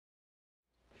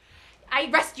I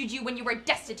rescued you when you were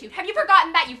destitute. Have you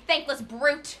forgotten that, you thankless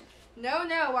brute? No,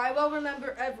 I will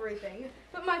remember everything.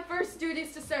 But my first duty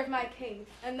is to serve my king,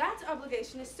 and that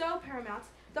obligation is so paramount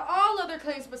that all other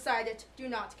claims beside it do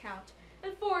not count.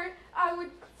 And for it, I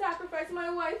would sacrifice my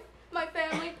wife, my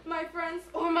family, my friends,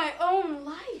 or my own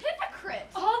life. Hypocrite!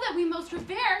 All that we most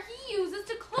revere, he uses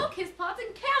to cloak his plots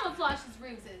and camouflage his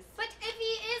ruses. But if he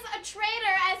is a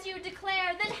traitor, as you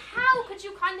declare, then how could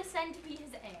you condescend to be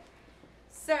his heir?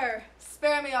 Sir,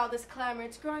 spare me all this clamor.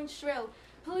 It's growing shrill.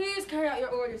 Please carry out your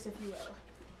orders, if you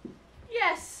will.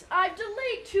 Yes, I've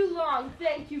delayed too long,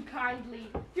 thank you kindly.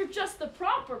 You're just the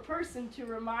proper person to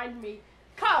remind me.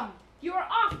 Come, you are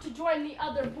off to join the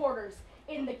other boarders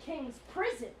in the king's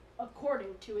prison,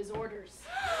 according to his orders.